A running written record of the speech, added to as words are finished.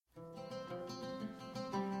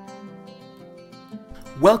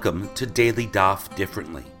Welcome to Daily Daf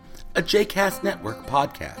Differently, a JCast Network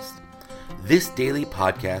podcast. This daily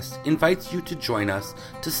podcast invites you to join us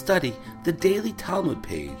to study the daily Talmud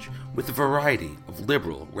page with a variety of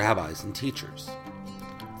liberal rabbis and teachers.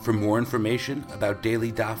 For more information about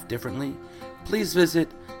Daily Daf Differently, please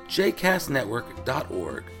visit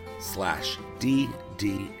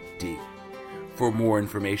jcastnetwork.org/DDD. For more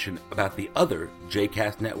information about the other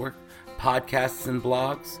JCast Network podcasts and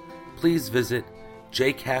blogs, please visit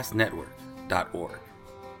jcastnetwork.org.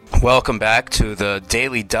 Welcome back to the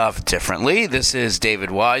Daily Daf Differently. This is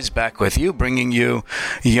David Wise back with you, bringing you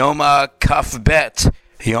Yoma Kaf Bet,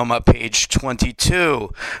 Yoma page 22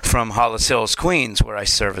 from Hollis Hills, Queens, where I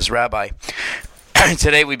serve as rabbi.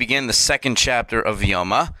 Today we begin the second chapter of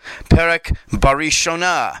Yoma, Perek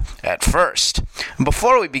Barishona, at first.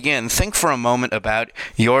 Before we begin, think for a moment about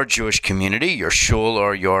your Jewish community, your shul,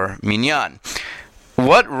 or your minyan.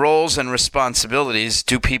 What roles and responsibilities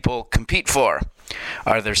do people compete for?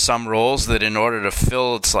 Are there some roles that in order to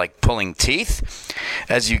fill, it's like pulling teeth?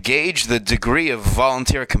 As you gauge the degree of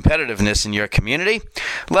volunteer competitiveness in your community,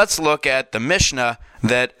 let's look at the Mishnah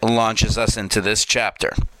that launches us into this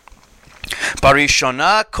chapter.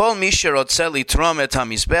 Barishona kol mi sherotze litrom et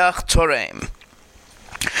hamizbeach torem.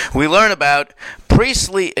 We learn about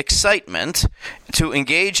priestly excitement to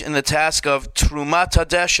engage in the task of Trumat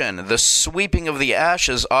Hadeshen, the sweeping of the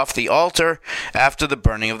ashes off the altar after the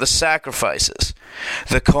burning of the sacrifices.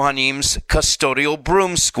 The Kohanim's custodial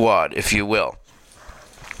broom squad, if you will.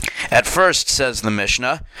 At first, says the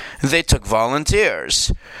Mishnah, they took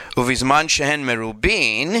volunteers. Uvizman shehen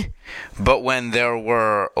merubin, but when there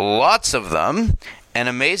were lots of them, and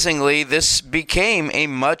amazingly, this became a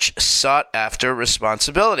much sought-after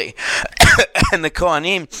responsibility. And the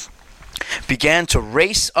Kohanim began to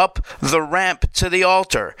race up the ramp to the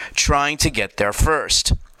altar, trying to get there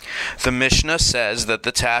first. The Mishnah says that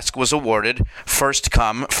the task was awarded first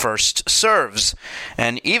come, first serves,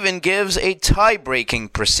 and even gives a tie-breaking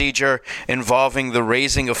procedure involving the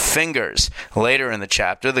raising of fingers. Later in the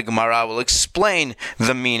chapter, the Gemara will explain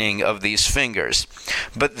the meaning of these fingers.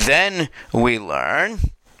 But then we learn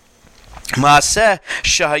Maaseh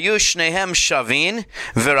shahayu shnehem shavin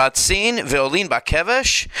veratzin veolin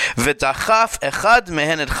bakevesh v'dachaf echad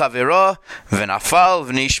mehen et chavero v'nafal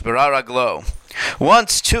v'nishbara raglo.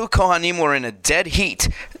 Once two Kohanim were in a dead heat,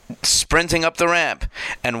 sprinting up the ramp,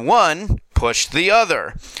 and one pushed the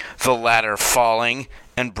other, the latter falling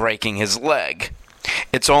and breaking his leg.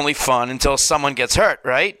 It's only fun until someone gets hurt,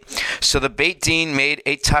 right? So the Beit Din made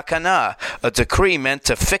a takana, a decree meant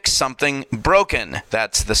to fix something broken.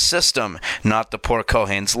 That's the system, not the poor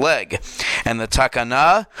Kohen's leg. And the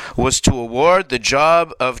takana was to award the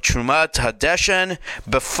job of Trumat Hadeshen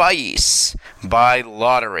b'fayis, by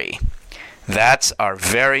lottery. That's our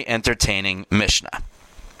very entertaining Mishnah.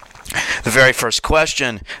 The very first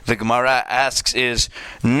question the Gemara asks is,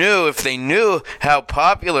 if they knew how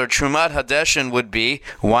popular Trumat Hadeshen would be,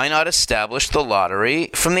 why not establish the lottery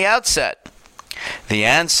from the outset? The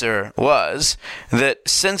answer was that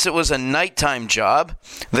since it was a nighttime job,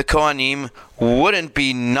 the Kohanim wouldn't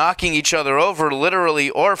be knocking each other over literally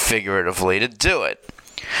or figuratively to do it.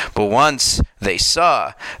 But once they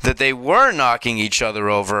saw that they were knocking each other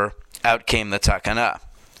over, out came the takana.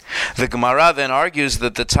 The Gemara then argues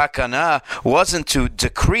that the takana wasn't to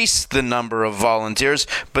decrease the number of volunteers,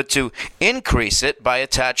 but to increase it by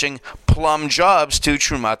attaching plum jobs to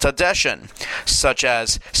Trumat Hadeshen, such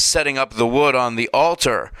as setting up the wood on the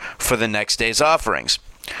altar for the next day's offerings.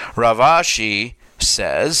 Rav Ashi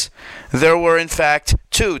says there were in fact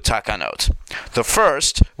two takanot. The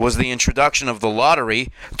first was the introduction of the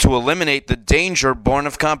lottery to eliminate the danger born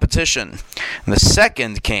of competition. And the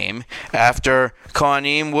second came after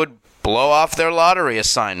Kohanim would blow off their lottery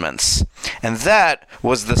assignments. And that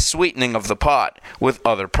was the sweetening of the pot with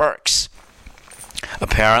other perks.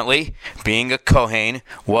 Apparently, being a Kohen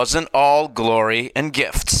wasn't all glory and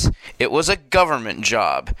gifts. It was a government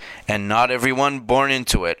job, and not everyone born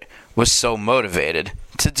into it was so motivated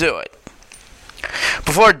to do it.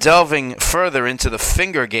 Before delving further into the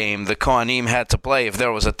finger game the Kohanim had to play if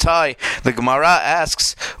there was a tie, the Gemara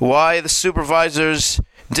asks why the supervisors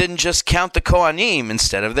didn't just count the Kohanim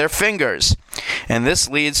instead of their fingers. And this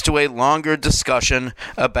leads to a longer discussion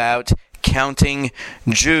about counting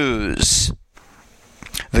Jews.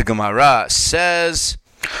 The Gemara says,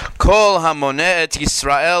 Kol hamoneh et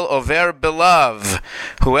Yisrael over belav.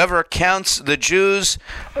 Whoever counts the Jews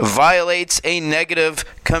violates a negative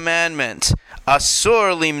commandment.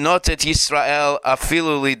 Asur limnot et Yisrael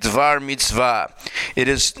afilu lidvar mitzvah. It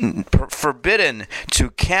is forbidden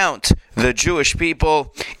to count the Jewish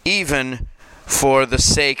people even for the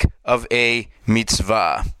sake of a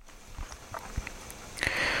mitzvah.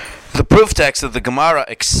 The proof text that the Gemara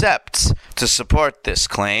accepts to support this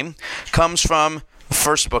claim comes from the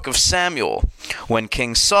first book of Samuel, when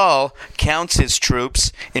King Saul counts his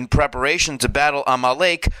troops in preparation to battle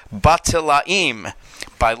Amalek batilaim,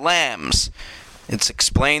 by lambs. It's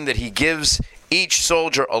explained that he gives each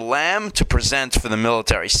soldier a lamb to present for the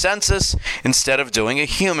military census instead of doing a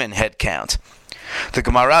human head count. The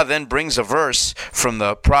Gemara then brings a verse from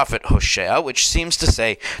the prophet Hosea, which seems to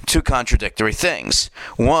say two contradictory things.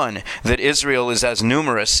 One, that Israel is as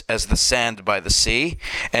numerous as the sand by the sea,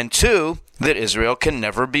 and two, that Israel can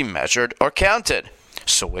never be measured or counted.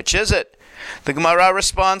 So which is it? The Gemara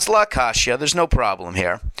responds, La Kashya, there's no problem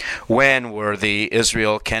here. When worthy,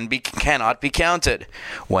 Israel cannot be counted.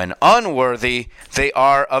 When unworthy, they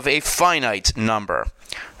are of a finite number,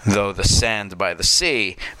 though the sand by the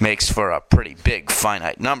sea makes for a pretty big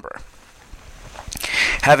finite number.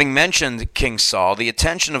 Having mentioned King Saul, the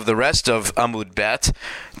attention of the rest of Amud Bet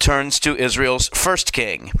turns to Israel's first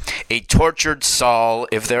king, a tortured Saul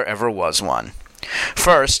if there ever was one.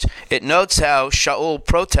 First, it notes how Shaul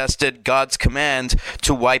protested God's command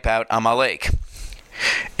to wipe out Amalek.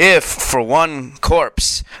 If, for one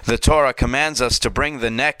corpse, the Torah commands us to bring the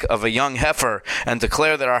neck of a young heifer and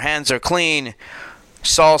declare that our hands are clean,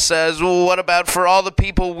 Saul says, well, what about for all the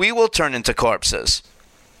people we will turn into corpses?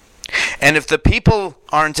 And if the people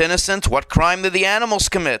aren't innocent, what crime did the animals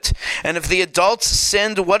commit? And if the adults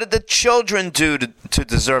sinned, what did the children do to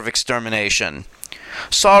deserve extermination?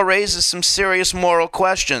 Saul raises some serious moral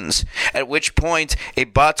questions, at which point a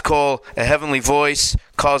bat kol, a heavenly voice,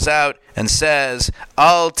 calls out and says,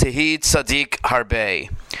 Al tehi tzaddik harbe,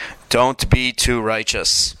 don't be too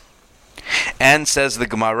righteous. And says the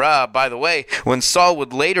Gemara, by the way, when Saul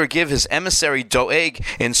would later give his emissary Doeg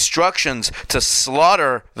instructions to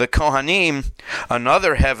slaughter the Kohanim,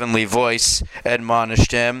 another heavenly voice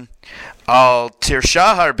admonished him, Al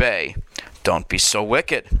tirsha harbe, don't be so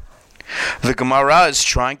wicked. The Gemara is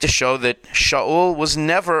trying to show that Shaul was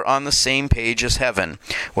never on the same page as heaven,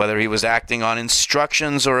 whether he was acting on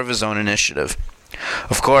instructions or of his own initiative.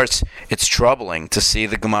 Of course, it's troubling to see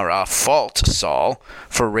the Gemara fault Saul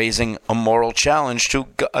for raising a moral challenge to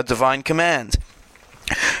a divine command.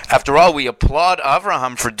 After all, we applaud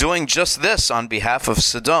Avraham for doing just this on behalf of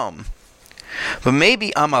Sodom. But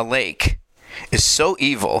maybe Amalek is so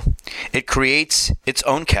evil, it creates its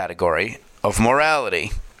own category of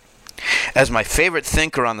morality. As my favorite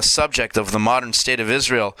thinker on the subject of the modern state of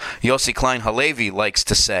Israel, Yossi Klein Halevi, likes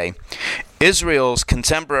to say, Israel's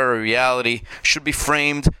contemporary reality should be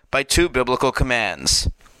framed by two biblical commands.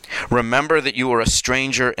 Remember that you were a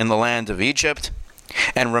stranger in the land of Egypt,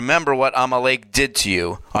 and remember what Amalek did to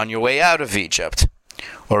you on your way out of Egypt.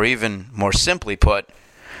 Or even more simply put,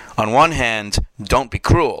 on one hand, don't be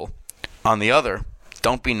cruel. On the other,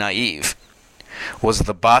 don't be naive. Was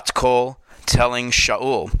the bat kol telling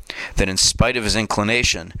Shaul that in spite of his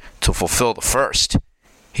inclination to fulfill the first,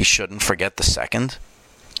 he shouldn't forget the second?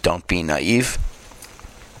 Don't be naive.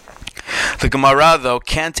 The Gemara, though,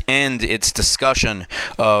 can't end its discussion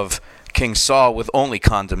of King Saul with only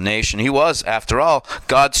condemnation. He was, after all,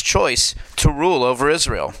 God's choice to rule over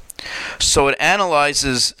Israel. So it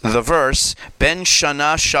analyzes the verse, Ben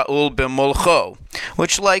Shana Shaul b'molcho,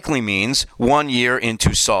 which likely means 1 year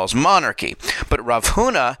into Saul's monarchy. But Rav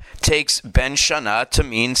Huna takes Ben Shana to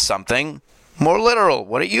mean something more literal,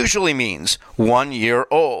 what it usually means, 1 year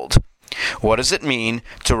old. What does it mean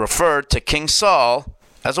to refer to King Saul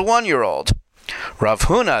as a 1-year-old? Rav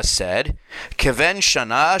Huna said, Keven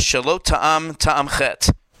Shana shelo ta'am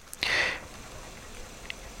ta'amchet.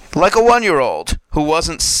 Like a 1-year-old who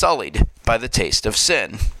wasn't sullied by the taste of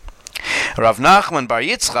sin. Rav Nachman Bar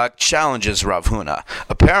Yitzchak challenges Rav Huna,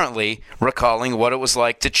 apparently recalling what it was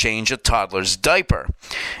like to change a toddler's diaper.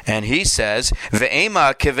 And he says,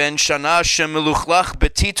 Ve'ema keven shana shemeluchlach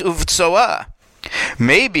betit uvtsoa.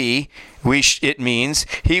 Maybe it means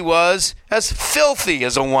he was as filthy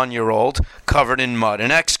as a 1-year-old covered in mud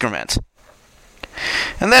and excrement.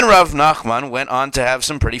 And then Rav Nachman went on to have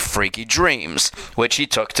some pretty freaky dreams, which he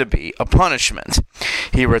took to be a punishment.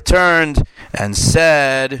 He returned and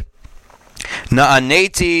said,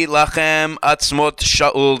 Na'aneti lachem atzmot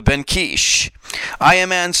Shaul ben Kish. I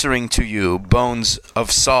am answering to you, bones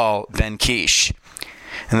of Saul ben Kish.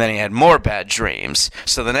 And then he had more bad dreams.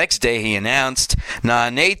 So the next day he announced,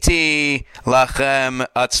 Na'aneti lachem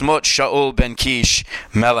atzmot Shaul ben Kish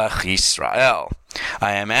melech Yisrael.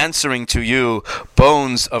 I am answering to you,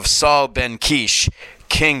 bones of Saul ben Kish,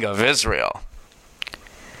 king of Israel.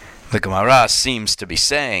 The Gemara seems to be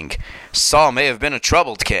saying, Saul may have been a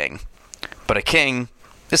troubled king, but a king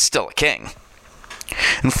is still a king.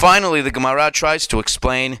 And finally, the Gemara tries to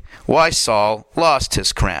explain why Saul lost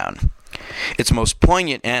his crown. Its most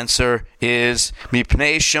poignant answer is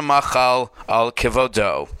Mipnei shemachal al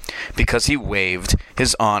kevodo, because he waived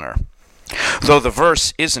his honor. Though the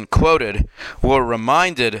verse isn't quoted, we're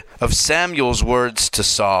reminded of Samuel's words to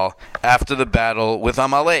Saul after the battle with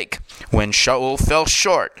Amalek, when Shaul fell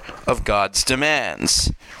short of God's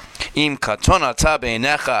demands. Im katona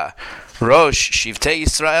beinecha, rosh shivtei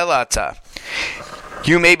Yisrael ata.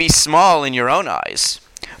 You may be small in your own eyes,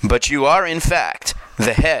 but you are in fact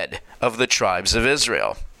the head of the tribes of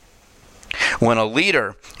Israel. When a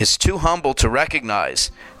leader is too humble to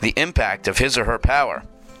recognize the impact of his or her power,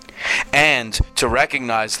 and to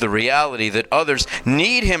recognize the reality that others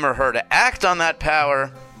need him or her to act on that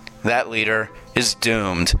power, that leader is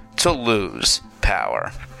doomed to lose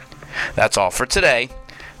power. That's all for today.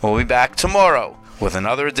 We'll be back tomorrow with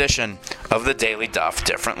another edition of the Daily Daf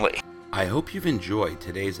Differently. I hope you've enjoyed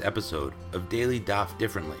today's episode of Daily Daf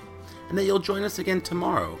Differently, and that you'll join us again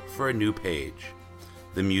tomorrow for a new page.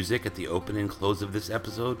 The music at the open and close of this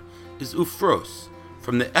episode is Ufros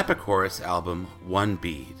from the Epichorus album One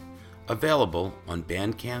Bead, available on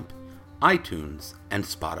Bandcamp, iTunes, and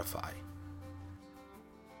Spotify.